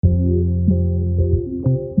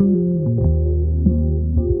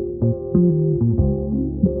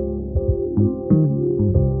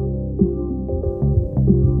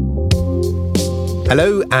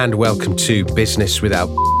Hello and welcome to Business Without.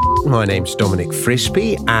 My name's Dominic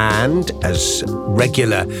Frisby, and as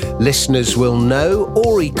regular listeners will know,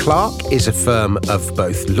 Orry Clark is a firm of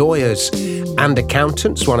both lawyers and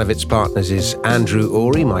accountants. One of its partners is Andrew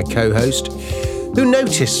Orry, my co-host, who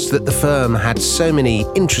noticed that the firm had so many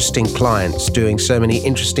interesting clients doing so many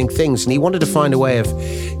interesting things, and he wanted to find a way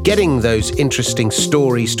of getting those interesting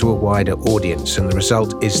stories to a wider audience, and the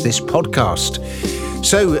result is this podcast.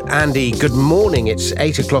 So, Andy, good morning. It's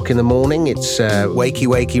 8 o'clock in the morning. It's wakey,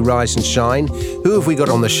 wakey, rise and shine. Who have we got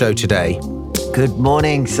on the show today? Good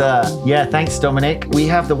morning, sir. Yeah, thanks, Dominic. We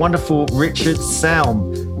have the wonderful Richard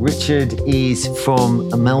Salm. Richard is from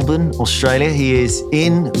Melbourne, Australia. He is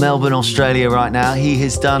in Melbourne, Australia right now. He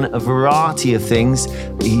has done a variety of things.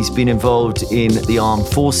 He's been involved in the armed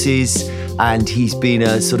forces, and he's been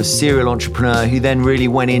a sort of serial entrepreneur who then really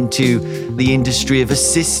went into the industry of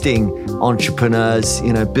assisting entrepreneurs,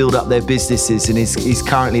 build up their businesses, and he's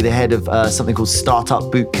currently the head of something called Startup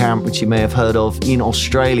Bootcamp, which you may have heard of in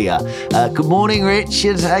Australia. Good morning,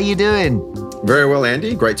 Richard. How you doing? Very well,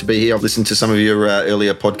 Andy. Great to be here. I've listened to some of your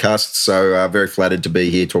earlier podcasts, so very flattered to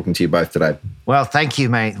be here talking to you both today. Well, thank you,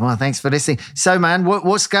 mate. Well, thanks for listening. So, man,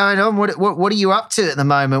 what's going on? What are you up to at the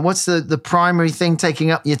moment? What's the primary thing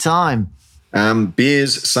taking up your time?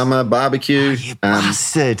 Beers, summer, barbecue. You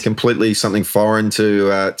bastard. Completely something foreign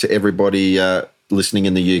to everybody listening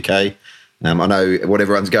in the UK. I know what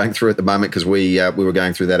everyone's going through at the moment because we were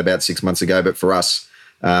going through that about 6 months ago, but for us,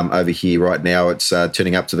 over here right now, it's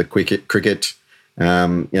turning up to the cricket,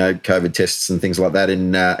 COVID tests and things like that,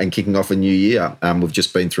 and kicking off a new year. We've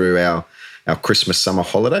just been through our Christmas summer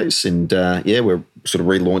holidays, and we're sort of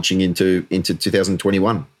relaunching into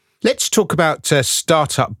 2021. Let's talk about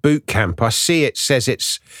Startup Bootcamp. I see it says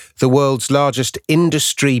it's the world's largest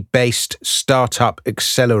industry-based startup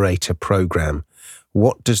accelerator program.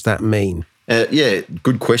 What does that mean?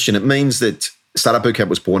 Good question. It means that Startup Bootcamp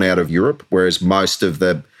was born out of Europe, whereas most of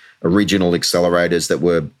the original accelerators that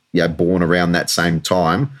were born around that same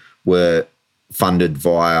time were funded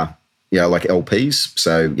via like LPs,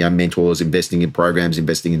 so mentors investing in programs,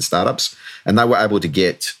 investing in startups, and they were able to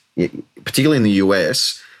get, particularly in the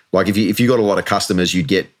US, like if you got a lot of customers, you'd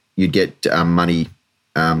get money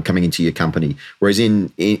coming into your company, whereas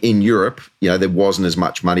in Europe, there wasn't as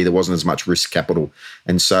much money, there wasn't as much risk capital,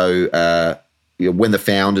 and so. When the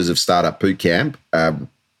founders of Startup Bootcamp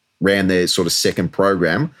ran their sort of second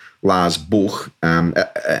program, Lars Buch, and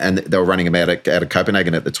they were running them out of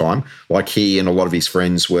Copenhagen at the time. Like he and a lot of his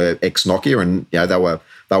friends were ex-Nokia, and they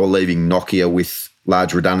were leaving Nokia with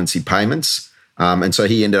large redundancy payments, and so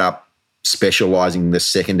he ended up specialising the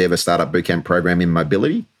second ever Startup Bootcamp program in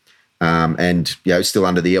mobility, and still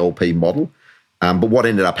under the LP model. But what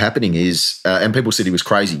ended up happening is, and people said he was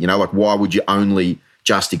crazy. Like why would you only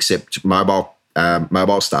just accept mobile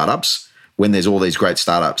startups when there's all these great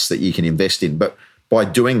startups that you can invest in? But by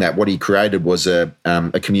doing that, what he created was a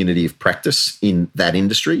community of practice in that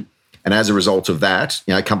industry. And as a result of that,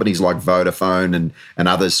 companies like Vodafone and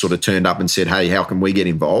others sort of turned up and said, hey, how can we get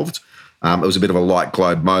involved? It was a bit of a light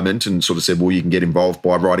globe moment and sort of said, well, you can get involved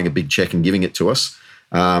by writing a big check and giving it to us.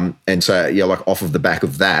 And so, like off of the back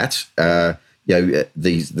of that, the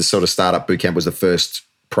sort of Startup Bootcamp was the first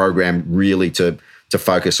program really to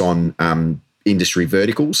focus on industry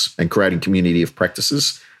verticals and creating community of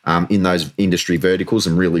practices in those industry verticals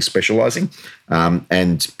and really specialising,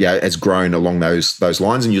 and has grown along those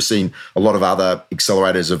lines. And you're seeing a lot of other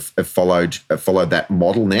accelerators have followed that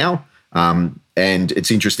model now. And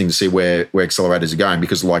it's interesting to see where accelerators are going,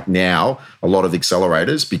 because like now a lot of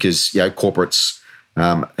accelerators, because corporates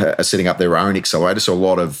are setting up their own accelerator, so a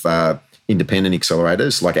lot of independent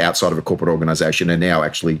accelerators like outside of a corporate organisation are now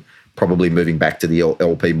actually probably moving back to the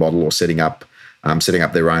LP model or setting up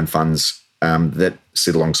their own funds that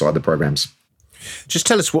sit alongside the programs. Just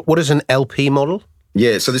tell us, what is an LP model?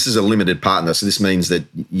 Yeah, so this is a limited partner. So this means that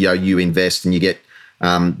you invest and you get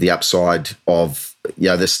the upside of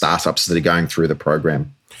the startups that are going through the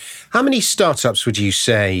program. How many startups would you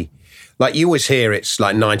say? Like you always hear it's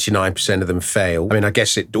like 99% of them fail. I mean, I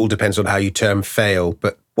guess it all depends on how you term fail,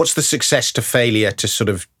 but what's the success to failure to sort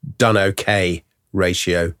of done okay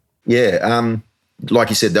ratio? Yeah, like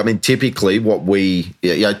you said, I mean, typically what from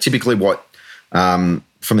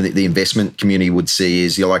the investment community would see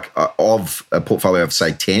is like of a portfolio of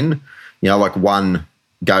say 10, like one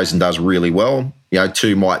goes and does really well,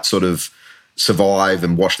 two might sort of survive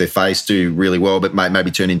and wash their face, do really well, but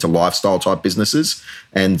maybe turn into lifestyle type businesses,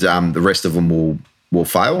 and the rest of them will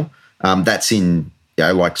fail. That's in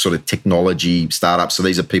like sort of technology startups. So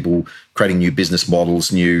these are people creating new business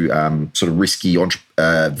models, new sort of risky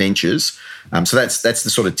ventures. So that's the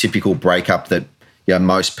sort of typical breakup that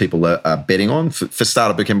most people are betting on. For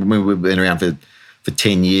Startup Bootcamp, we've been around for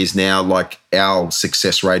 10 years now. Like our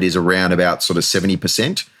success rate is around about sort of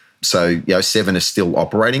 70%. So, 7 is still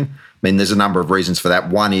operating. I mean, there's a number of reasons for that.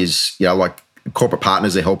 One is, like corporate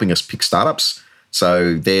partners are helping us pick startups.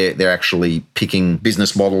 So they're actually picking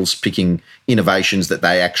business models, picking innovations that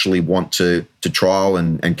they actually want to trial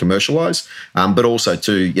and commercialize. But also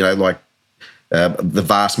too, the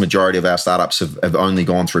vast majority of our startups have only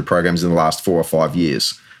gone through programs in the last 4 or 5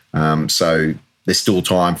 years. So there's still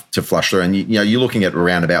time to flush through. And, you're looking at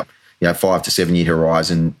around about, 5 to 7 year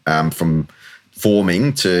horizon from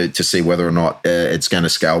forming to see whether or not it's going to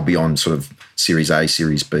scale beyond sort of Series A,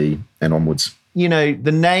 Series B and onwards. The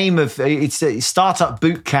name of it's Startup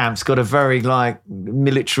Bootcamp's got a very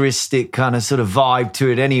militaristic kind of sort of vibe to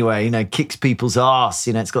it anyway, kicks people's ass,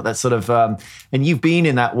 it's got that sort of, and you've been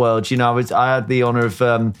in that world, I had the honor of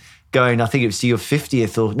going, I think it was to your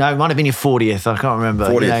 50th it might have been your 40th, I can't remember.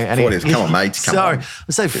 40th, come on mate, sorry,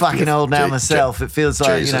 I'm so fucking old now myself, it feels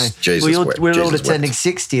like, we're all attending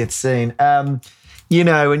 60th soon.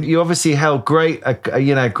 And you obviously held great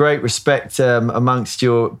respect amongst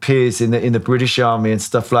your peers in the British Army and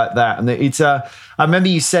stuff like that. And I remember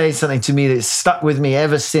you saying something to me that stuck with me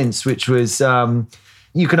ever since, which was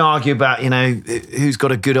you can argue about who's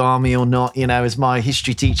got a good army or not. As my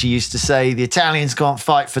history teacher used to say, the Italians can't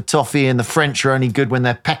fight for toffee, and the French are only good when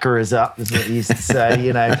their pecker is up. Is what he used to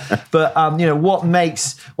say. But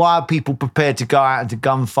why are people prepared to go out into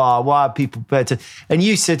gunfire? Why are people prepared to? And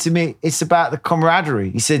you said to me, it's about the camaraderie.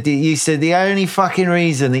 You said the only fucking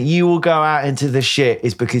reason that you will go out into the shit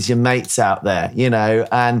is because your mate's out there.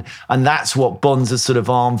 And that's what bonds the sort of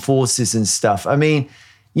armed forces and stuff. I mean,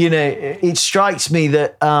 it strikes me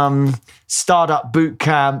that Startup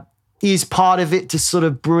Bootcamp is part of it to sort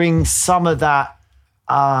of bring some of that,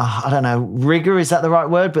 I don't know, rigor, is that the right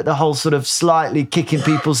word? But the whole sort of slightly kicking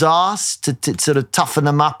people's ass to sort of toughen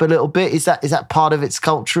them up a little bit. Is that part of its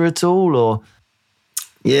culture at all, or?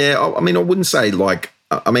 Yeah, I mean, I wouldn't say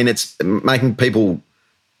it's making people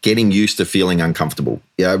getting used to feeling uncomfortable.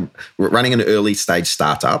 Running an early stage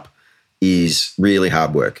startup is really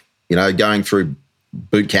hard work. Going through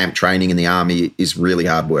boot camp training in the army is really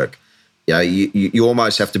hard work. You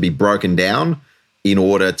almost have to be broken down in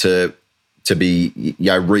order to be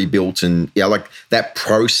rebuilt, and that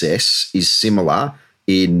process is similar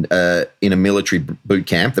in a military boot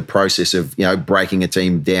camp. The process of breaking a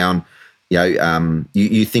team down,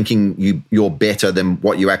 you thinking you're better than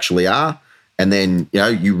what you actually are, and then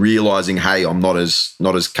you realizing, hey, I'm not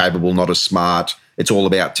as capable, not as smart. It's all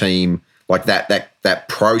about team. Like that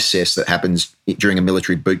process that happens during a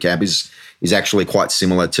military boot camp is actually quite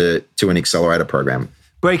similar to an accelerator program.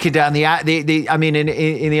 Break it down. I mean,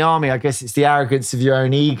 in the army, I guess it's the arrogance of your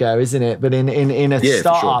own ego, isn't it? But in a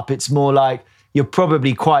startup, sure. It's more like you're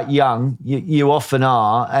probably quite young. You often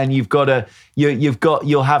are, and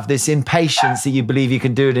you'll have this impatience that you believe you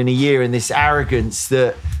can do it in a year, and this arrogance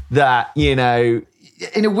that in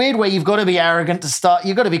a weird way, you've got to be arrogant to start.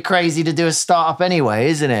 You've got to be crazy to do a startup anyway,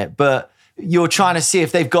 isn't it? But you're trying to see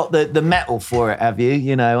if they've got the metal for it, have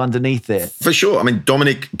you, underneath it? For sure. I mean,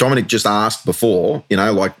 Dominic just asked before,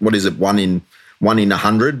 what is it, 1 in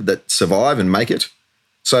 100 that survive and make it?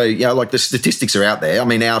 So, the statistics are out there. I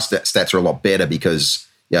mean, our stats are a lot better because,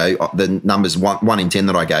 the numbers 1 in 10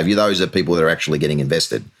 that I gave you, those are people that are actually getting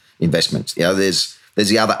investments. There's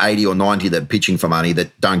the other 80 or 90 that are pitching for money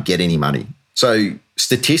that don't get any money. So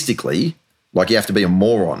statistically, you have to be a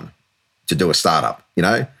moron to do a startup,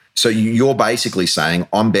 So you're basically saying,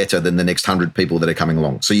 I'm better than the next 100 people that are coming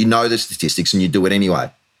along. So the statistics and you do it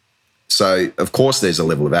anyway. So, of course, there's a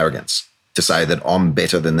level of arrogance to say that I'm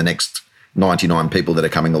better than the next 99 people that are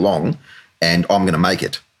coming along and I'm going to make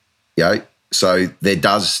it. So there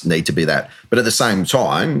does need to be that. But at the same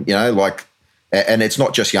time, and it's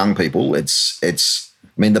not just young people.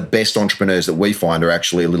 The best entrepreneurs that we find are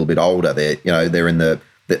actually a little bit older. They're in the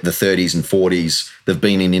 30s and 40s. They've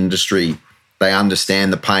been in industry. They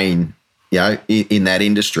understand the pain, in that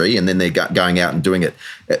industry, and then they're going out and doing it.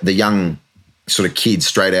 The young sort of kids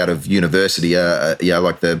straight out of university,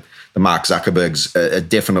 like the Mark Zuckerbergs, are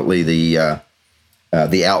definitely the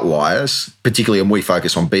outliers, particularly, and we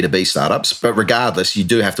focus on B2B startups. But regardless, you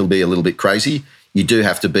do have to be a little bit crazy. You do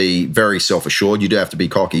have to be very self-assured. You do have to be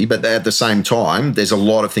cocky. But at the same time, there's a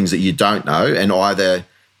lot of things that you don't know, and either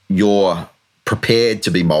you're prepared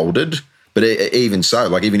to be molded. But even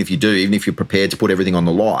so, even if you're prepared to put everything on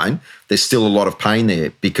the line, there's still a lot of pain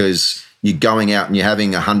there because you're going out and you're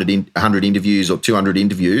having 100 interviews or 200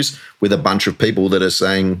 interviews with a bunch of people that are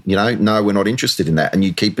saying, no, we're not interested in that. And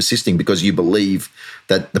you keep persisting because you believe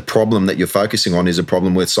that the problem that you're focusing on is a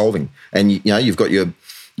problem worth solving. And, you've got your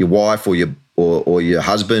wife or your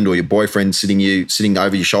husband or your boyfriend sitting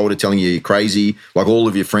over your shoulder telling you you're crazy. Like all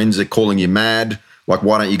of your friends are calling you mad. Like,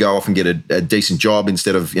 why don't you go off and get a decent job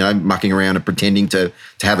instead of, mucking around and pretending to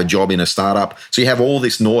have a job in a startup? So you have all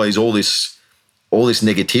this noise, all this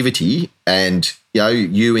negativity, and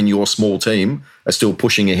you and your small team are still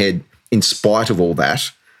pushing ahead in spite of all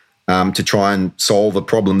that to try and solve a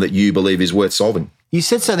problem that you believe is worth solving. You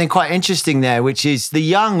said something quite interesting there, which is the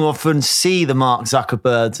young often see the Mark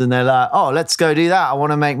Zuckerbergs and they're like, oh, let's go do that. I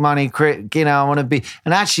want to make money, I want to be.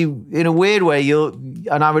 And actually, in a weird way,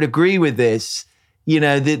 and I would agree with this,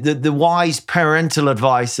 the wise parental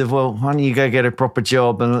advice of, well, why don't you go get a proper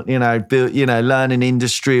job and, build, learn an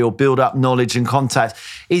industry or build up knowledge and contacts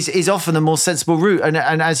is often the more sensible route. And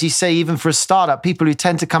as you say, even for a startup, people who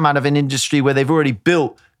tend to come out of an industry where they've already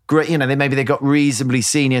built great, they got reasonably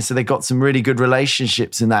senior, so they've got some really good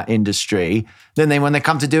relationships in that industry. Then when they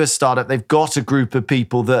come to do a startup, they've got a group of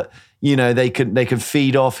people that, they can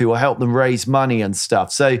feed off, who will help them raise money and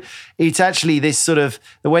stuff. So it's actually this sort of,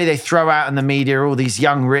 the way they throw out in the media, all these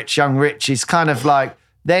young rich is kind of like,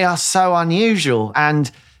 they are so unusual.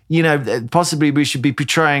 And, possibly we should be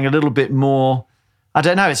portraying a little bit more, I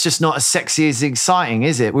don't know, it's just not as sexy as exciting,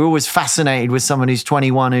 is it? We're always fascinated with someone who's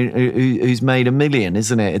 21 who's made $1 million,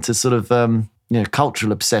 isn't it? It's a sort of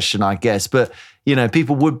cultural obsession, I guess. But,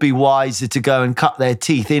 people would be wiser to go and cut their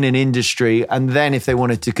teeth in an industry, and then if they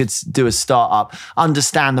wanted to do a startup,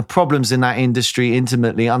 understand the problems in that industry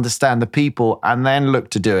intimately, understand the people, and then look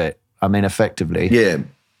to do it. I mean, effectively. Yeah.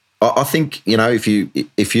 I think,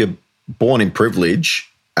 if you're born in privilege,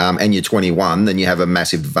 and you're 21, then you have a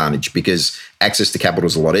massive advantage because access to capital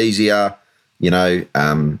is a lot easier.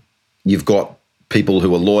 You've got people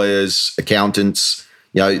who are lawyers, accountants,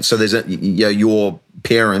 so there's your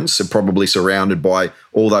parents are probably surrounded by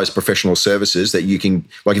all those professional services that you can,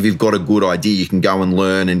 like if you've got a good idea, you can go and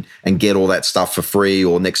learn and get all that stuff for free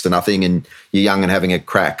or next to nothing, and you're young and having a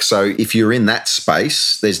crack. So if you're in that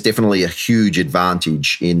space, there's definitely a huge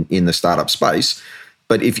advantage in the startup space.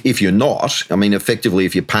 But if you're not, I mean, effectively,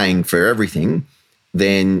 if you're paying for everything,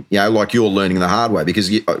 then, like you're learning the hard way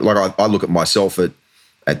because I look at myself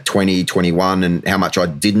at 20, 21 and how much I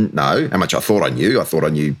didn't know, how much I thought I knew. I thought I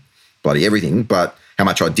knew bloody everything, but how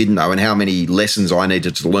much I didn't know and how many lessons I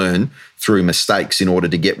needed to learn through mistakes in order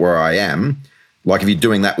to get where I am. Like if you're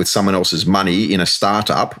doing that with someone else's money in a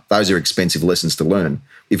startup, those are expensive lessons to learn.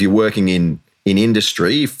 If you're working in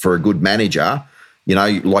industry for a good manager,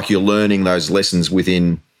 like you're learning those lessons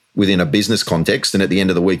within a business context, and at the end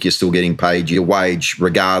of the week, you're still getting paid your wage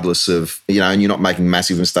regardless of, and you're not making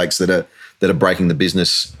massive mistakes that are breaking the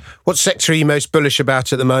business. What sector are you most bullish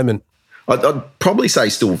about at the moment? I'd probably say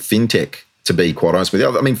still fintech, to be quite honest with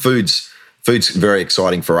you. I mean, food's very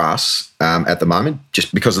exciting for us at the moment,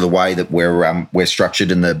 just because of the way that we're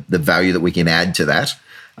structured and the value that we can add to that.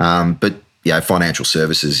 But financial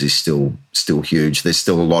services is still huge. There's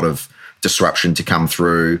still a lot of disruption to come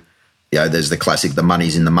through. There's the classic, the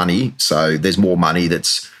money's in the money. So there's more money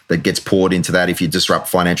that gets poured into that. If you disrupt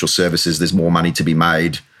financial services, there's more money to be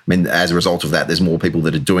made. I mean, as a result of that, there's more people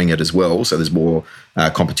that are doing it as well. So there's more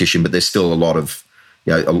competition, but there's still a lot of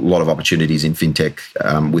opportunities in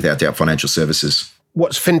fintech, without doubt, financial services.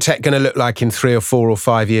 What's fintech going to look like in 3 or 4 or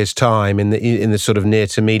 5 years' time in the sort of near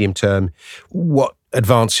to medium term? What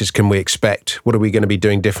advances can we expect? What are we going to be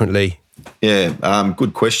doing differently? Yeah,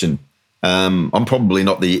 good question. I'm probably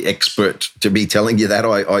not the expert to be telling you that.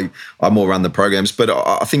 I more run the programs, but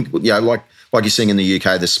I think like you're seeing in the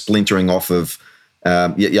UK, the splintering off of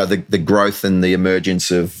the growth and the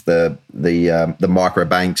emergence of the micro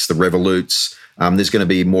banks, the Revoluts. There's going to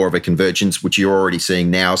be more of a convergence, which you're already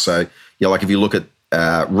seeing now. So like if you look at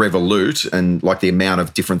Revolut and like the amount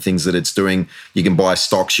of different things that it's doing, you can buy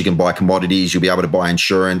stocks, you can buy commodities, you'll be able to buy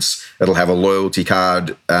insurance. It'll have a loyalty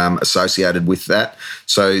card associated with that.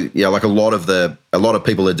 So like a lot of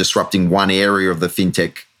people are disrupting one area of the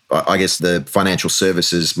fintech, I guess the financial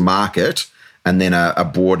services market, and then are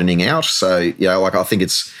broadening out. So like I think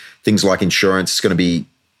it's things like insurance. It's going to be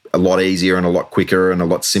a lot easier and a lot quicker and a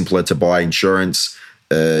lot simpler to buy insurance.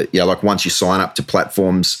 Like once you sign up to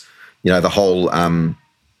platforms, the whole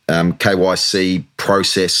KYC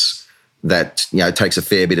process that, takes a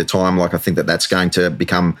fair bit of time. Like I think that's going to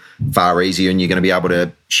become far easier and you're going to be able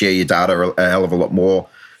to share your data a hell of a lot more.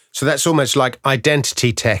 So that's almost like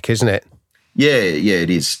identity tech, isn't it? Yeah, it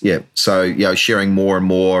is. Yeah. So, sharing more and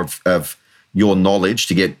more of your knowledge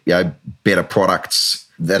to get, better products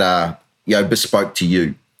that are bespoke to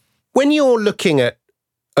you. When you're looking at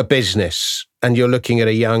a business and you're looking at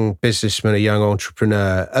a young businessman, a young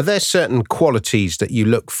entrepreneur, are there certain qualities that you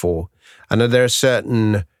look for? And are there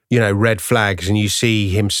certain, red flags, and you see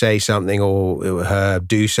him say something or her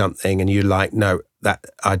do something and you're like, no, that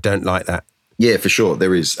I don't like that? Yeah, for sure.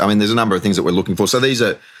 There is. I mean, there's a number of things that we're looking for. So these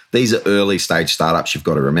are early stage startups, you've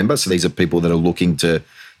got to remember. So these are people that are looking to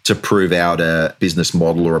prove out a business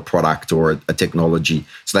model or a product or a technology.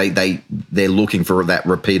 So they're looking for that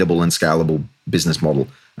repeatable and scalable business model.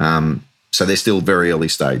 So they're still very early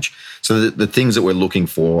stage. So the things that we're looking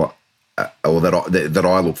for, or that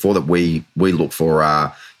I look for, that we look for,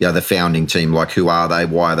 are the founding team. Like, who are they?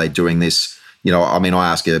 Why are they doing this? I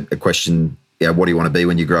ask a question. What do you want to be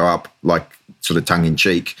when you grow up? Like, sort of tongue in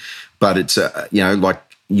cheek, but it's like,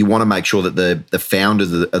 you want to make sure that the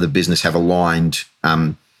founders of the business have aligned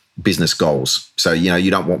business goals. So,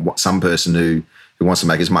 you don't want some person who wants to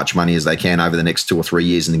make as much money as they can over the next 2 or 3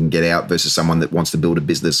 years and then get out, versus someone that wants to build a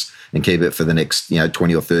business and keep it for the next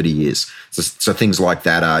 20 or 30 years. So things like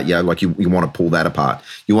that are, like you want to pull that apart.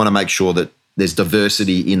 You want to make sure that there's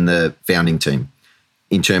diversity in the founding team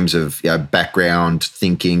in terms of background,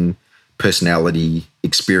 thinking, personality,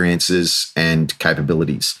 experiences, and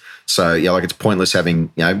capabilities. So, like, it's pointless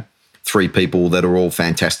having, 3 people that are all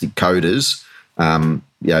fantastic coders,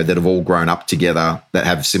 that have all grown up together, that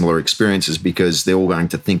have similar experiences, because they're all going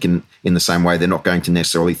to think in the same way. They're not going to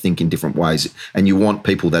necessarily think in different ways. And you want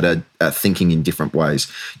people that are thinking in different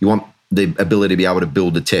ways. You want the ability to be able to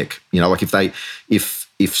build the tech. Like, if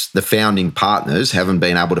the founding partners haven't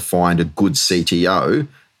been able to find a good CTO,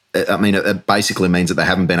 it basically means that they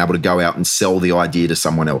haven't been able to go out and sell the idea to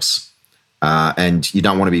someone else. And you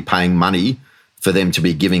don't want to be paying money for them to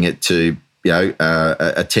be giving it to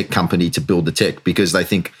a tech company to build the tech, because they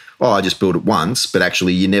think, I just built it once, but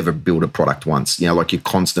actually you never build a product once. Like, you're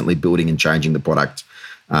constantly building and changing the product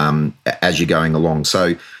as you're going along.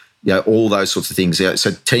 So, all those sorts of things.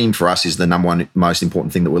 So team for us is the number one most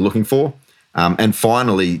important thing that we're looking for. And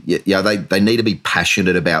finally, they need to be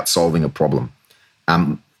passionate about solving a problem.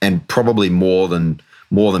 And probably more than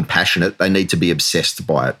passionate, they need to be obsessed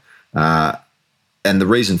by it. And the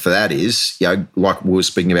reason for that is, like we were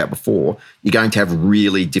speaking about before, you're going to have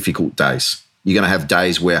really difficult days. You're going to have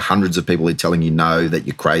days where hundreds of people are telling you no, that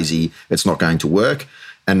you're crazy, it's not going to work.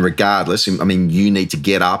 And regardless, you need to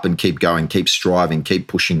get up and keep going, keep striving, keep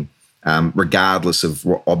pushing, regardless of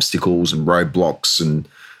what obstacles and roadblocks and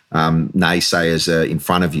naysayers are in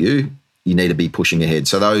front of you. You need to be pushing ahead.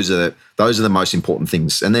 So those are the most important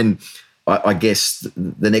things. And then I guess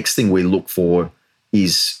the next thing we look for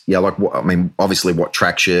is, obviously what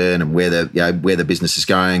traction and where the business is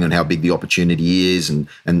going and how big the opportunity is,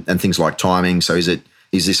 and things like timing. So is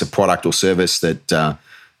this a product or service that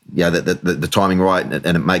the timing right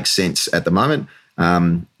and it makes sense at the moment.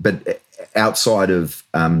 But outside of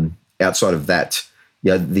that,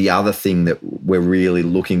 the other thing that we're really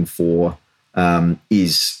looking for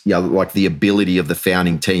is like the ability of the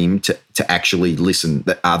founding team to actually listen.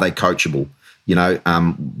 Are they coachable?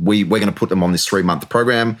 We're going to put them on this 3-month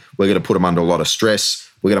program. We're going to put them under a lot of stress.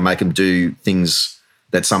 We're going to make them do things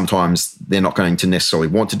that sometimes they're not going to necessarily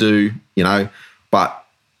want to do, but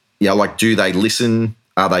like, do they listen?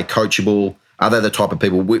 Are they coachable? Are they the type of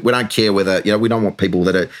people? We don't care whether, we don't want people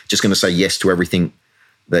that are just going to say yes to everything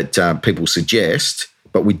that people suggest,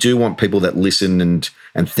 but we do want people that listen and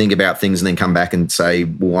think about things and then come back and say,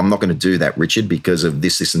 well, I'm not going to do that, Richard, because of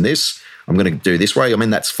this, this, and this. I'm going to do this way.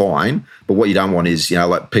 That's fine. But what you don't want is,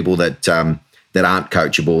 like, people that aren't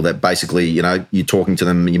coachable, that basically, you're talking to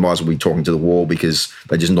them, you might as well be talking to the wall, because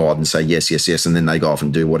they just nod and say yes, yes, yes, and then they go off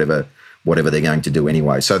and do whatever they're going to do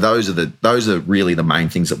anyway. So those are really the main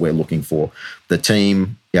things that we're looking for. The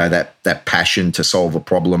team, that passion to solve a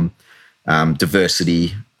problem,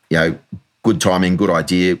 diversity, good timing, good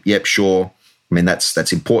idea. Yep, sure.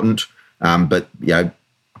 That's important. But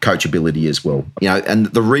coachability as well. And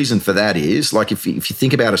the reason for that is, like, if you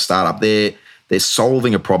think about a startup, they're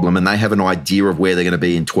solving a problem and they have an idea of where they're going to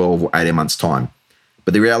be in 12 or 18 months' time.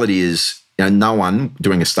 But the reality is, no one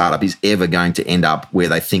doing a startup is ever going to end up where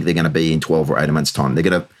they think they're going to be in 12 or 18 months' time. They're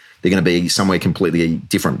going to be somewhere completely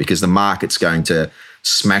different, because the market's going to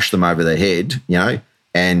smash them over the head,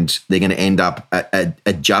 and they're going to end up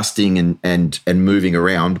adjusting and moving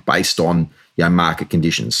around based on market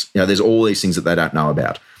conditions. There's all these things that they don't know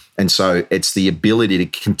about. And so it's the ability to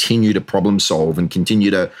continue to problem solve and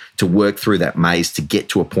continue to work through that maze to get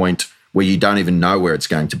to a point where you don't even know where it's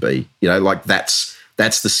going to be. Like, that's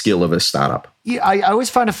the skill of a startup. Yeah, I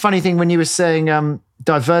always find a funny thing when you were saying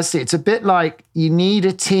diversity. It's a bit like you need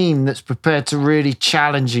a team that's prepared to really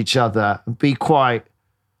challenge each other and be quite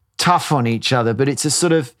tough on each other, but it's a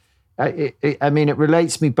sort of, it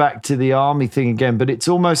relates me back to the army thing again, but it's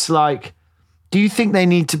almost like, do you think they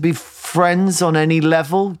need to be friends on any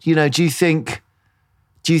level? You know, do you think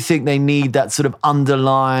they need that sort of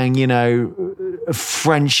underlying, you know,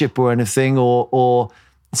 friendship or anything, or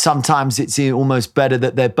sometimes it's almost better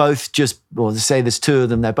that they're both just, or say there's two of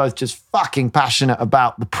them, they're both just fucking passionate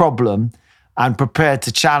about the problem and prepared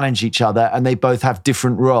to challenge each other, and they both have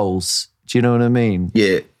different roles. Do you know what I mean?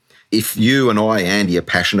 Yeah. If you and I, Andy, are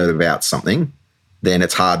passionate about something, then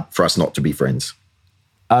it's hard for us not to be friends.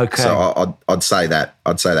 Okay. So I'd say that.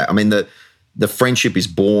 I mean, the friendship is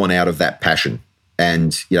born out of that passion,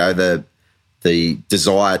 and you know the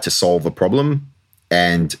desire to solve a problem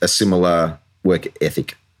and a similar work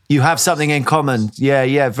ethic. You have something in common.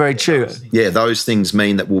 Yeah, very true. Yeah, those things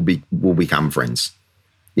mean that we'll become friends.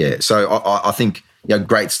 Yeah, so I think, you know,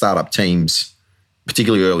 great startup teams,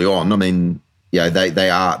 particularly early on, I mean, yeah,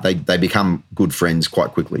 they become good friends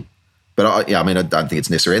quite quickly. But I don't think it's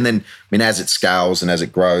necessary. And then, I mean, as it scales and as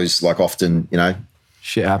it grows, like often, you know,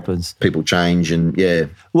 shit happens. People change, and yeah.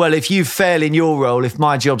 Well, if you fail in your role, if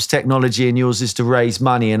my job's technology and yours is to raise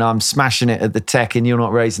money, and I'm smashing it at the tech and you're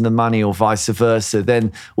not raising the money, or vice versa,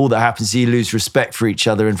 then all that happens is you lose respect for each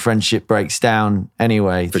other and friendship breaks down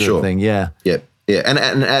anyway. For sure. Thing. Yeah. Yeah. Yeah.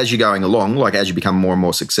 And as you're going along, like as you become more and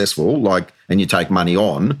more successful, like, and you take money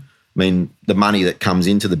on, I mean, the money that comes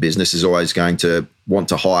into the business is always going to want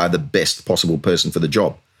to hire the best possible person for the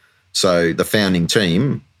job. So the founding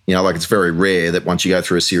team, you know, like it's very rare that once you go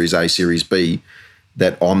through a Series A, Series B,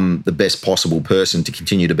 that I'm the best possible person to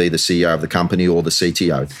continue to be the CEO of the company or the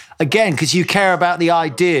CTO. Again, because you care about the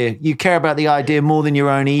idea. You care about the idea more than your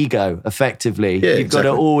own ego, effectively. Yeah, you've got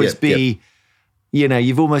to always be, you know,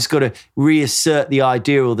 you've almost got to reassert the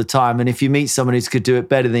idea all the time. And if you meet someone who could do it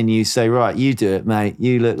better than you, say, right, you do it, mate.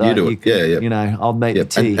 You look like you could, you know, I'll make the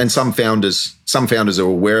tea. And some founders are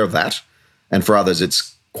aware of that. And for others,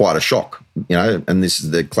 it's quite a shock, you know, and this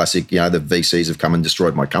is the classic, you know, the VCs have come and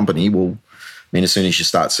destroyed my company. Well, I mean, as soon as you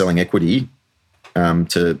start selling equity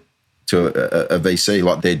to a VC,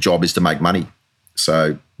 like their job is to make money.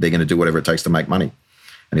 So they're going to do whatever it takes to make money.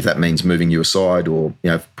 And if that means moving you aside or, you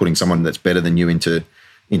know, putting someone that's better than you into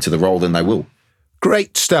the role, then they will.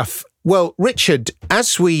 Great stuff. Well, Richard,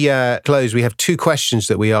 as we close, we have two questions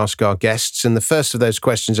that we ask our guests. And the first of those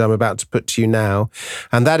questions I'm about to put to you now.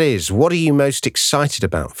 And that is, what are you most excited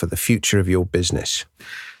about for the future of your business?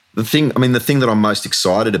 The thing that I'm most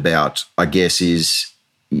excited about, I guess, is,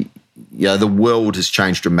 you know, the world has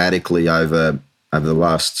changed dramatically over the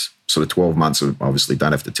last sort of 12 months. Obviously,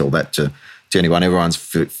 don't have to tell that to anyone. Everyone's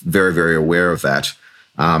very, very aware of that.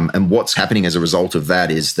 And what's happening as a result of that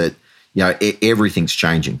is that, you know, everything's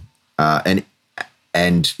changing.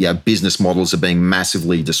 And you know, business models are being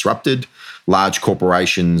massively disrupted. Large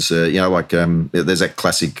corporations, you know, like there's that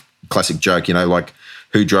classic joke, you know, like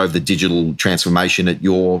who drove the digital transformation at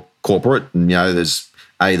your corporate? And, you know, there's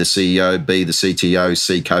A, the CEO, B, the CTO,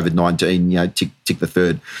 C, COVID-19, you know, tick the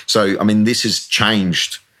third. So, I mean, this has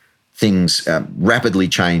changed things, rapidly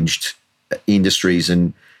changed industries.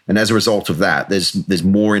 And as a result of that, there's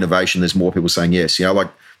more innovation. There's more people saying yes. You know, like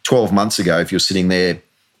 12 months ago, if you're sitting there,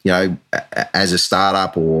 you know, as a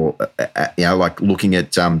startup or, you know, like looking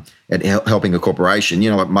at helping a corporation, you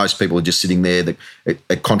know, like most people are just sitting there,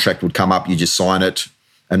 a contract would come up, you just sign it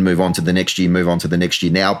and move on to the next year, move on to the next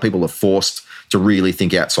year. Now people are forced to really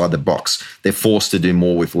think outside the box. They're forced to do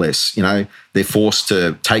more with less, you know. They're forced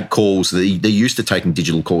to take calls. They're used to taking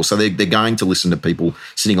digital calls. So they're going to listen to people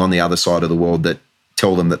sitting on the other side of the world that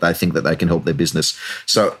tell them that they think that they can help their business.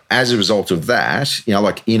 So as a result of that, you know,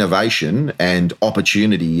 like innovation and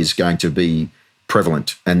opportunity is going to be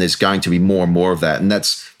prevalent, and there's going to be more and more of that. And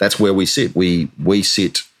that's where we sit. We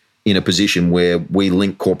sit in a position where we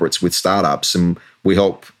link corporates with startups, and we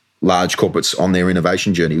help large corporates on their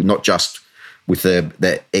innovation journey, not just with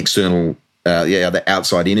the external, the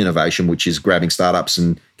outside in innovation, which is grabbing startups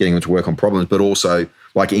and getting them to work on problems, but also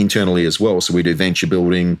like internally as well. So we do venture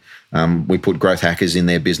building. We put growth hackers in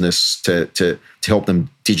their business to help them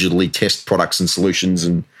digitally test products and solutions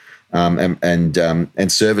and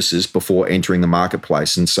services before entering the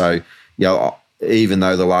marketplace. And so, you know, even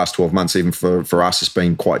though the last 12 months, even for us, has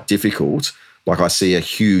been quite difficult, like I see a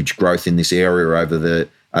huge growth in this area over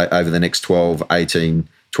the next 12, 18,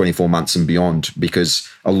 24 months and beyond, because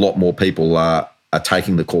a lot more people are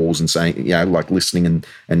taking the calls and saying, you know, like listening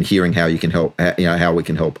and hearing how you can help, you know, how we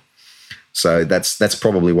can help. So that's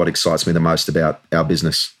probably what excites me the most about our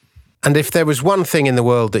business. And if there was one thing in the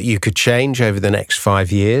world that you could change over the next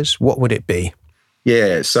 5 years, what would it be?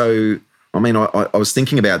 Yeah, so I mean, I was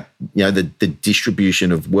thinking about, you know, the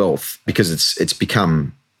distribution of wealth, because it's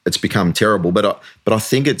become it's become terrible. But I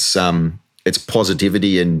think it's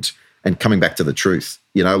positivity and coming back to the truth.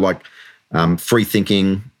 Free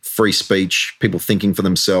thinking, free speech, people thinking for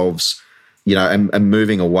themselves. And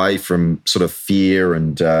moving away from sort of fear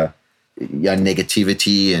and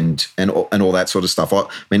negativity and all that sort of stuff.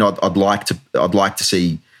 I'd like to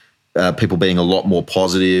see people being a lot more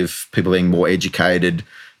positive, people being more educated.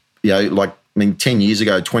 10 years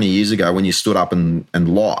ago, 20 years ago, when you stood up and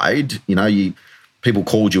lied, people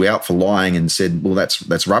called you out for lying and said, "Well,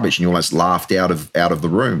 that's rubbish," and you almost laughed out of the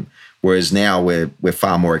room. Whereas now we're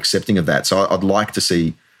far more accepting of that. So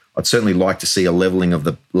I'd certainly like to see a leveling of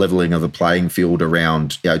the playing field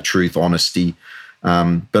around truth, honesty,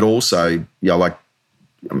 but also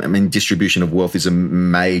distribution of wealth is a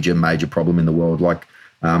major problem in the world. There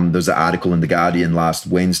was an article in The Guardian last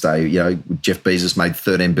Wednesday. Jeff Bezos made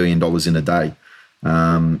 $13 billion in a day.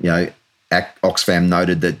 Oxfam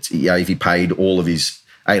noted that if he paid all of his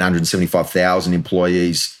 875,000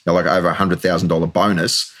 employees over $100,000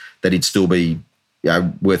 bonus, that he'd still be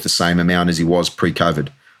worth the same amount as he was pre-COVID.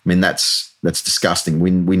 That's disgusting.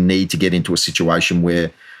 We need to get into a situation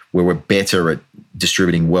where we're better at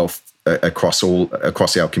distributing wealth across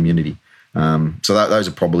our community. So those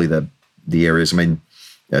are probably the areas.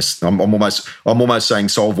 Yes, I'm almost saying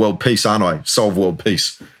solve world peace, aren't I? Solve world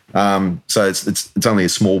peace. So it's only a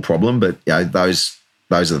small problem, but those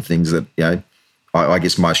are the things that I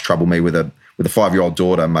guess most trouble me with a 5-year-old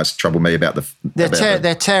daughter. Most trouble me about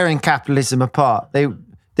they're tearing capitalism apart. They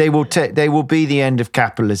will be the end of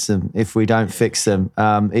capitalism if we don't fix them.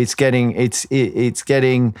 It's getting.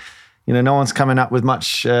 No one's coming up with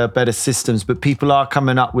much better systems, but people are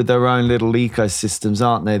coming up with their own little ecosystems,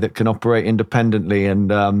 aren't they, that can operate independently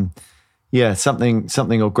and.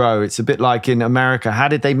 Something will grow. It's a bit like in America. How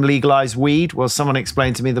did they legalize weed? Well, someone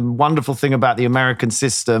explained to me the wonderful thing about the American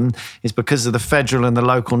system is because of the federal and the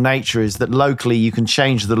local nature is that locally you can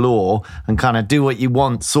change the law and kind of do what you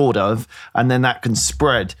want, sort of, and then that can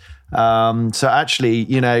spread. So actually,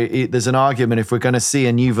 there's an argument if we're going to see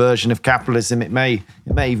a new version of capitalism, it may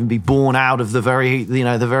even be born out of the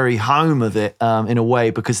very home of it in a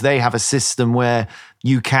way, because they have a system where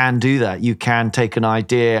you can do that. You can take an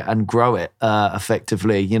idea and grow it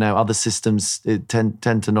effectively. Other systems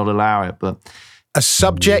tend to not allow it, but. A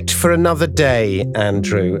subject for another day,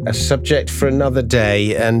 Andrew. A subject for another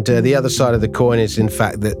day. And the other side of the coin is, in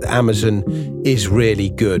fact, that Amazon is really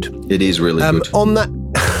good. It is really good. On that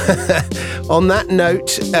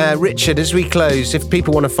note, Richard, as we close, if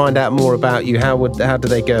people want to find out more about you, how do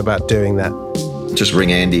they go about doing that? Just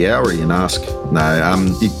ring Andy Owery and ask. No,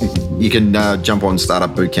 you can jump on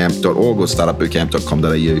startupbootcamp.org or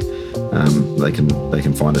startupbootcamp.com.au. They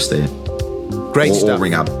can find us there. Great stuff. Or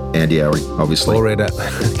ring up Andy Owery, obviously. Or ring up.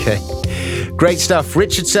 Okay. Great stuff.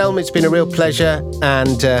 Richard Selm, it's been a real pleasure.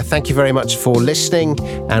 And thank you very much for listening.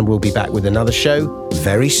 And we'll be back with another show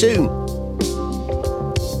very soon.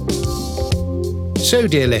 So,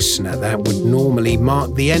 dear listener, that would normally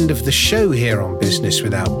mark the end of the show here on Business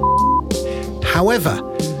Without. However,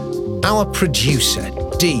 our producer,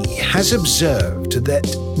 Dee, has observed that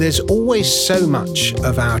there's always so much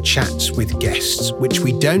of our chats with guests which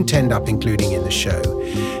we don't end up including in the show.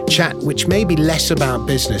 Chat which may be less about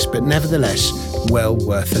business, but nevertheless well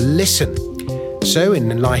worth a listen. So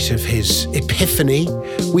in light of his epiphany,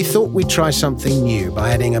 we thought we'd try something new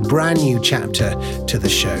by adding a brand new chapter to the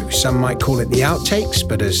show. Some might call it the outtakes,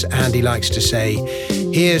 but as Andy likes to say,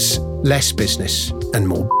 here's less business and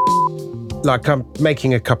more. Like, I'm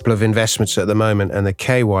making a couple of investments at the moment and the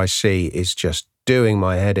KYC is just doing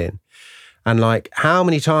my head in. And like, how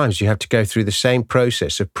many times do you have to go through the same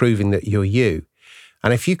process of proving that you're you?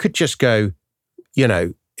 And if you could just go,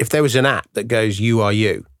 if there was an app that goes, you are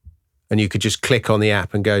you, and you could just click on the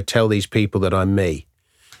app and go, tell these people that I'm me.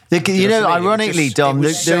 Ironically, Dom,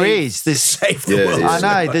 there is this. Save the world.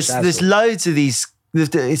 I know, there's loads of these.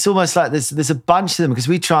 It's almost like there's a bunch of them because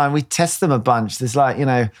we try and we test them a bunch. There's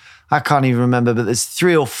I can't even remember, but there's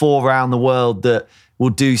 3 or 4 around the world that will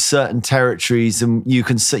do certain territories, and you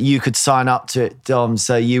could sign up to it, Dom,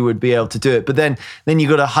 so you would be able to do it. But then you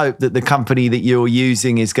got to hope that the company that you're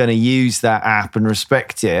using is going to use that app and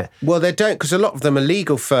respect it. Well, they don't, because a lot of them are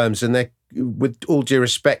legal firms, and they're, with all due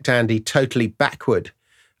respect, Andy, totally backward.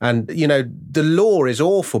 And the law is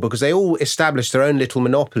awful because they all establish their own little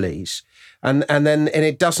monopolies, and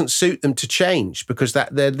it doesn't suit them to change because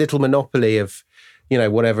that their little monopoly of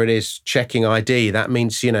whatever it is, checking ID, that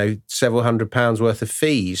means, several £100 worth of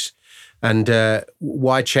fees. And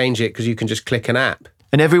why change it? Because you can just click an app.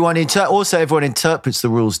 And everyone interprets the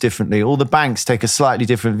rules differently. All the banks take a slightly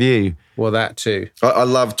different view. Well, that too. I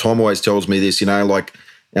love, Tom always tells me this,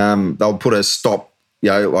 they'll put a stop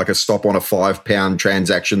like a stop on a £5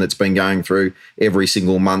 transaction that's been going through every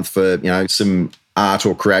single month for, some art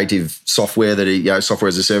or creative software that software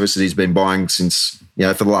as a service that he's been buying since,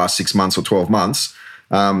 for the last 6 months or 12 months.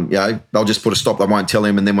 They'll just put a stop. They won't tell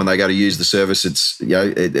him. And then when they go to use the service,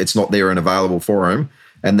 it's not there and available for him.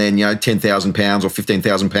 And then, £10,000 or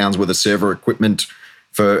 £15,000 worth of server equipment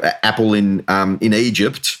for Apple in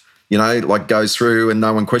Egypt, goes through and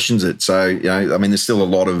no one questions it. So, there's still a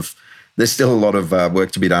lot of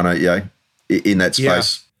work to be done, in that space. Yeah.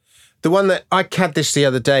 The one that I had this the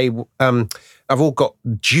other day, I've all got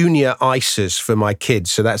junior ISAs for my kids.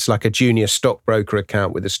 So that's like a junior stockbroker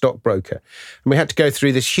account with a stockbroker. And we had to go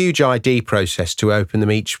through this huge ID process to open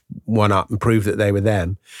them each one up and prove that they were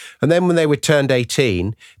them. And then when they were turned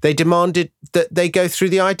 18, they demanded that they go through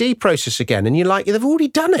the ID process again. And you're like, they've already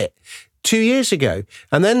done it 2 years ago.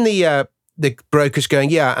 And then the broker's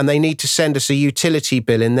going, yeah, and they need to send us a utility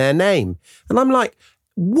bill in their name. And I'm like,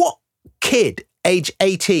 what kid age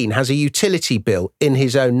 18 has a utility bill in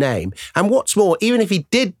his own name? And what's more, even if he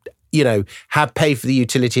did, have paid for the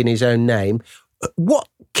utility in his own name, what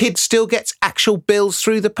kid still gets actual bills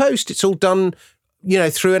through the post? It's all done,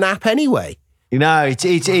 through an app anyway. It's a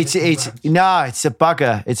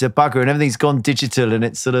bugger. It's a bugger, and everything's gone digital, and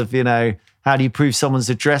it's sort of, how do you prove someone's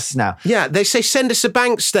address now? Yeah, they say send us a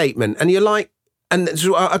bank statement, and you're like,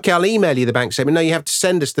 okay, I'll email you the bank statement. No, you have to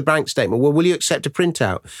send us the bank statement. Well, will you accept a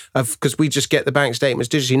printout? Because we just get the bank statements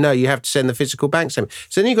digitally. No, you have to send the physical bank statement.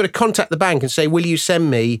 So then you've got to contact the bank and say, will you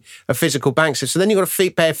send me a physical bank statement? So then you've got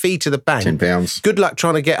to pay a fee to the bank. £10. Good luck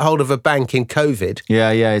trying to get hold of a bank in COVID.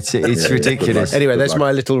 Yeah, it's ridiculous. Anyway, that's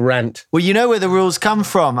my little rant. Well, you know where the rules come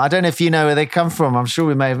from. I don't know if you know where they come from. I'm sure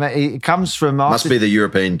we may have met. It comes from... Must be the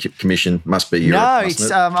European Commission. Must be Europe. No,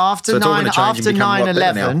 it's after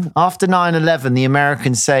 9/11. After 9/11, the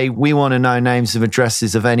Americans say, we want to know names of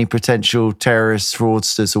addresses of any potential terrorists,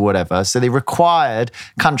 fraudsters or whatever. So they required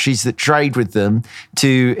countries that trade with them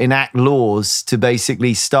to enact laws to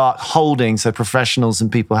basically start holding, so professionals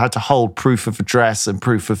and people had to hold proof of address and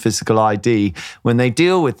proof of physical ID when they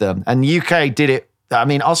deal with them. And the UK did it.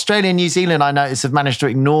 Australia and New Zealand, I notice, have managed to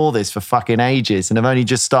ignore this for fucking ages and have only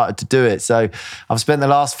just started to do it. So I've spent the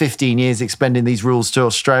last 15 years explaining these rules to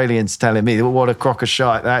Australians, telling me what a crock of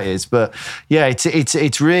shite that is. But yeah,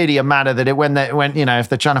 it's really a matter that when if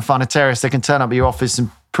they're trying to find a terrorist, they can turn up at your office and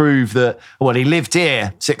prove that, well, he lived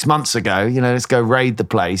here 6 months ago, let's go raid the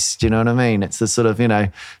place. Do you know what I mean? It's the sort of,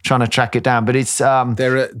 trying to track it down. But it's...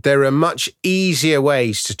 There are much easier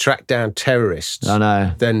ways to track down terrorists. I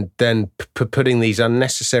know. Than putting these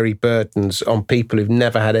unnecessary burdens on people who've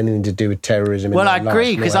never had anything to do with terrorism. Well, I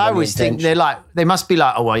agree, because I always think they must be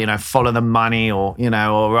like, oh, well, follow the money or,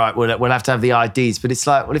 all right, we'll have to have the IDs. But it's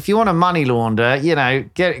like, well, if you want to money launder,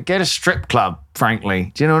 get a strip club.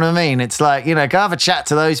 Frankly, do you know what I mean? It's like, go have a chat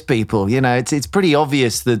to those people. It's pretty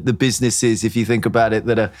obvious that the businesses, if you think about it,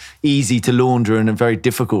 that are easy to launder and are very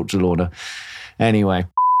difficult to launder. Anyway.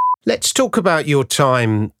 Let's talk about your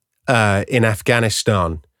time in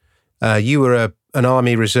Afghanistan. You were an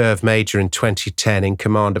Army Reserve Major in 2010 in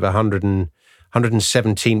command of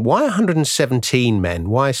 117. Why 117 men?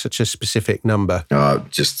 Why such a specific number?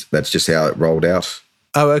 That's just how it rolled out.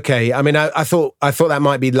 Oh, okay. I thought that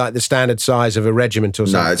might be like the standard size of a regiment or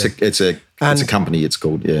something. No, it's a company. It's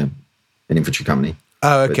called, an infantry company.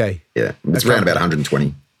 Oh, okay. But, it's around about 120,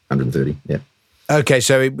 130. Yeah. Okay,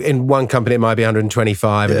 so in one company it might be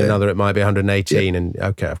 125, and another it might be 118. And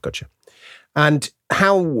okay, I've got you. And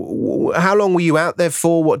how long were you out there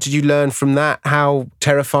for? What did you learn from that? How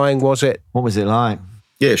terrifying was it? What was it like?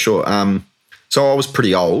 Yeah, sure. So I was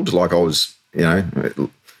pretty old. Like I was,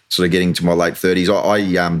 sort of getting to my late 30s.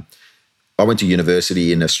 I went to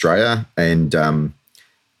university in Australia, and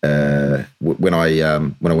when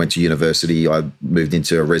I went to university, I moved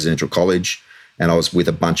into a residential college, and I was with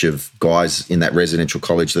a bunch of guys in that residential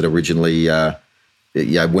college that originally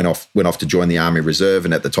went off to join the Army Reserve.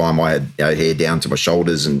 And at the time, I had hair down to my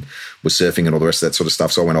shoulders and was surfing and all the rest of that sort of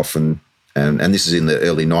stuff. So I went off and this is in the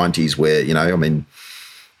early 90s, where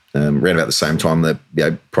around about the same time that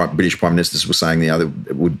British Prime Ministers were saying there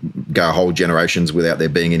would go whole generations without there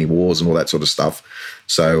being any wars and all that sort of stuff.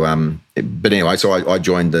 So, but anyway, so I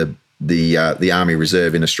joined the Army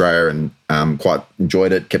Reserve in Australia and quite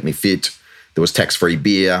enjoyed it. Kept me fit. There was tax-free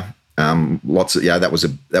beer. Lots of that was a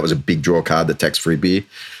big draw card. The tax-free beer.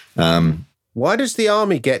 Why does the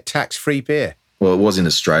army get tax-free beer? Well, it was in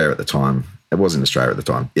Australia at the time.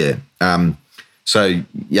 Yeah. So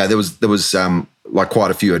there was like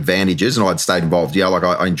quite a few advantages, and I'd stayed involved. Yeah, like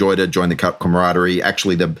I enjoyed it, joined the camaraderie.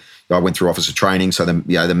 Actually, I went through officer training, so the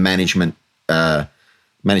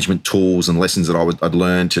management tools and lessons that I'd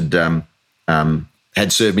learned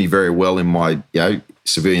had served me very well in my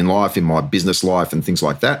civilian life, in my business life, and things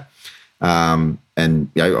like that. And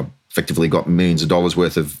I effectively got millions of dollars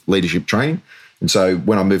worth of leadership training. And so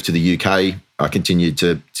when I moved to the UK, I continued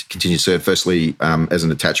to serve firstly as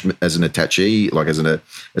an attachee, like as an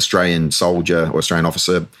Australian soldier or Australian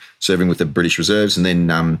officer serving with the British Reserves, and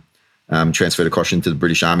then transferred across into the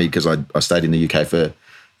British Army because I stayed in the UK for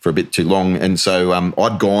a bit too long. And so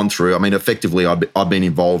I'd gone through, effectively I'd been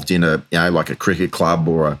involved in like a cricket club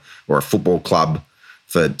or a football club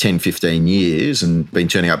for 10, 15 years and been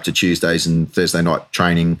turning up to Tuesdays and Thursday night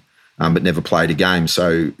training, but never played a game.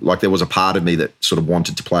 So like there was a part of me that sort of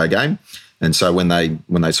wanted to play a game. And so when they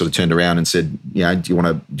sort of turned around and said, do you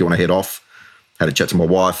want to head off? Had a chat to my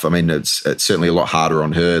wife. It's certainly a lot harder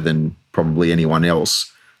on her than probably anyone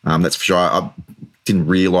else. That's for sure. I didn't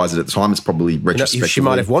realise it at the time. It's probably retrospectively. She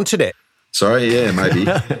might have wanted it. Sorry, yeah, maybe.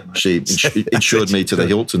 She insured me to the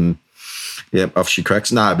hilt and off she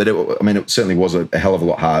cracks. No, but it certainly was a hell of a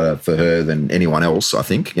lot harder for her than anyone else, I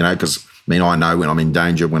think, because I know when I'm in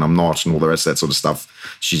danger, when I'm not, and all the rest of that sort of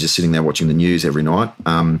stuff. She's just sitting there watching the news every night.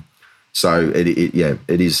 So it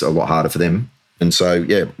is a lot harder for them. And so,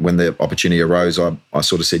 when the opportunity arose, I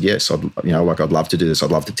sort of said yes. I'd love to do this.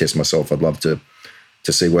 I'd love to test myself. I'd love to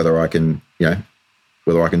see whether I can,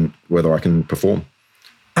 whether I can perform.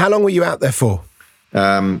 How long were you out there for?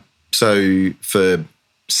 So for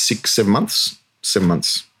 7 months. 7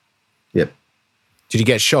 months. Yep. Did you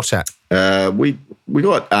get shot at? We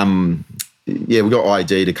got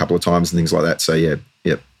ID'd a couple of times and things like that. So yep.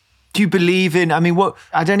 Do you believe in, what,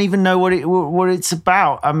 I don't even know what it's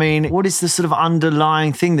about. What is the sort of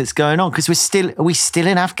underlying thing that's going on? Because are we still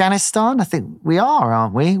in Afghanistan? I think we are,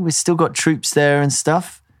 aren't we? We've still got troops there and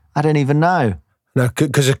stuff. I don't even know. No,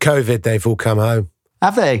 because of COVID, they've all come home.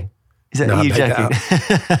 Have they? Is that you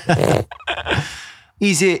joking?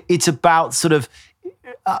 It's about sort of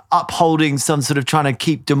upholding some sort of trying to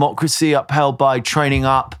keep democracy upheld by training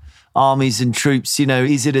up armies and troops,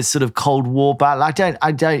 is it a sort of Cold War battle?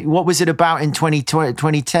 I don't, what was it about in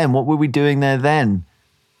 2010? What were we doing there then?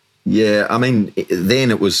 Yeah,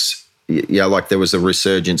 then it was, like there was a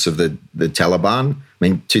resurgence of the Taliban.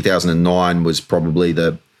 2009 was probably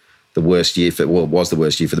the worst year it was the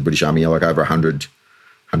worst year for the British Army. Like over 100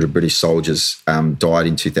 British soldiers died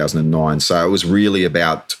in 2009. So it was really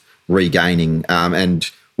about regaining, and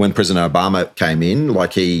when President Obama came in,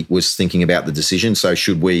 like he was thinking about the decision. So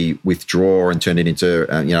should we withdraw and turn it into,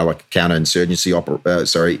 like a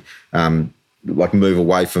counterinsurgency, like move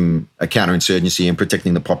away from a counterinsurgency and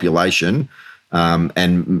protecting the population,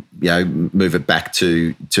 and move it back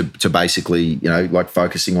to basically like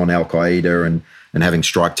focusing on Al Qaeda and having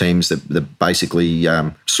strike teams that basically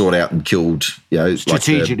sought out and killed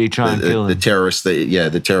strategically try and kill the terrorists.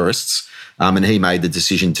 The terrorists. And he made the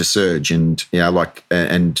decision to surge and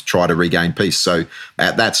and try to regain peace. So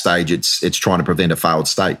at that stage, it's trying to prevent a failed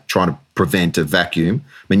state, trying to prevent a vacuum.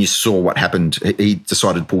 You saw what happened. He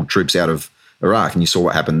decided to pull troops out of Iraq, and you saw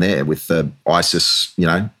what happened there with ISIS,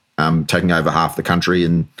 taking over half the country,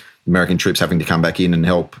 and American troops having to come back in and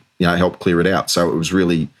help clear it out. So it was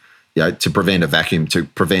really, to prevent a vacuum, to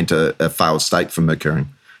prevent a failed state from occurring.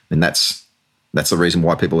 And that's the reason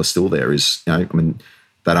why people are still there. Is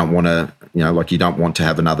they don't want to, you don't want to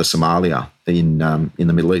have another Somalia in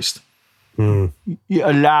the Middle East. You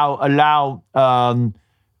allow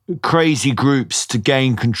crazy groups to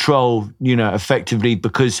gain control, effectively,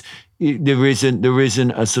 because there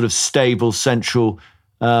isn't a sort of stable central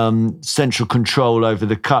control over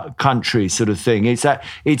the country, sort of thing. It's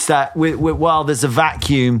that while there's a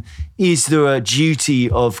vacuum, is there a duty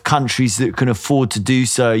of countries that can afford to do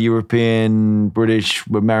so, European, British,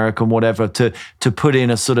 American, whatever, to put in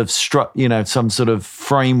a sort of some sort of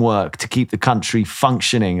framework to keep the country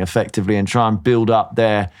functioning effectively and try and build up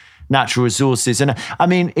their natural resources? And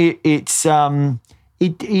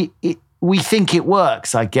we think it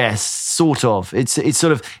works, I guess, sort of.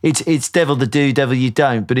 It's devil to do, devil you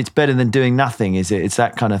don't, but it's better than doing nothing, is it? It's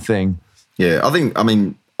that kind of thing. Yeah,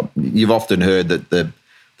 you've often heard that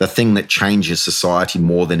the thing that changes society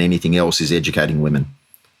more than anything else is educating women.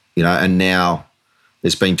 And now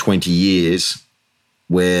there's been 20 years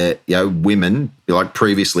where, women, like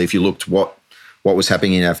previously, if you looked what was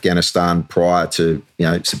happening in Afghanistan prior to,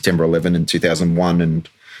 September 11 and 2001 and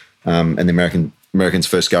the Americans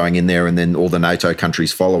first going in there and then all the NATO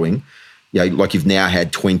countries following, like you've now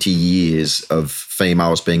had 20 years of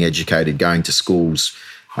females being educated, going to schools.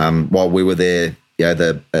 While we were there,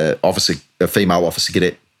 a female officer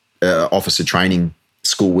cadet officer training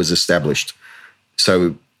school was established.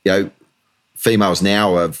 So, females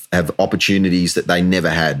now have opportunities that they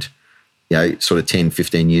never had sort of 10,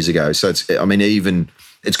 15 years ago. So it's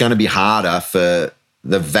going to be harder for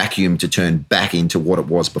the vacuum to turn back into what it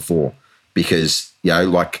was before, because,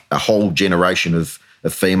 like a whole generation of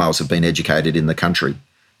females have been educated in the country.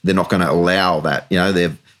 They're not going to allow that.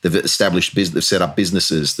 They've established business, they've set up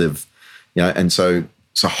businesses, and so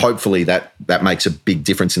hopefully that makes a big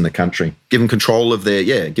difference in the country. Give them control of their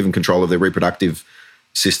reproductive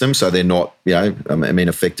system, so they're not,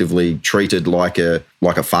 effectively treated like a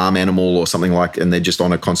farm animal or something like, and they're just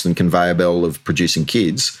on a constant conveyor belt of producing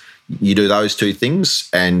kids. You do those two things,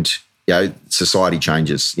 and society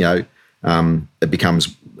changes. It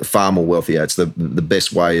becomes far more wealthier. It's the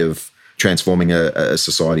best way of transforming a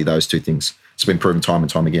society. Those two things. It's been proven time and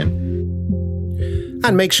time again.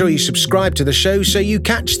 And make sure you subscribe to the show so you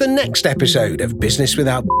catch the next episode of Business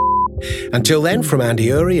Without. Until then, from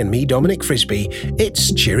Andy Urry and me, Dominic Frisby,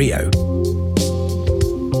 it's cheerio.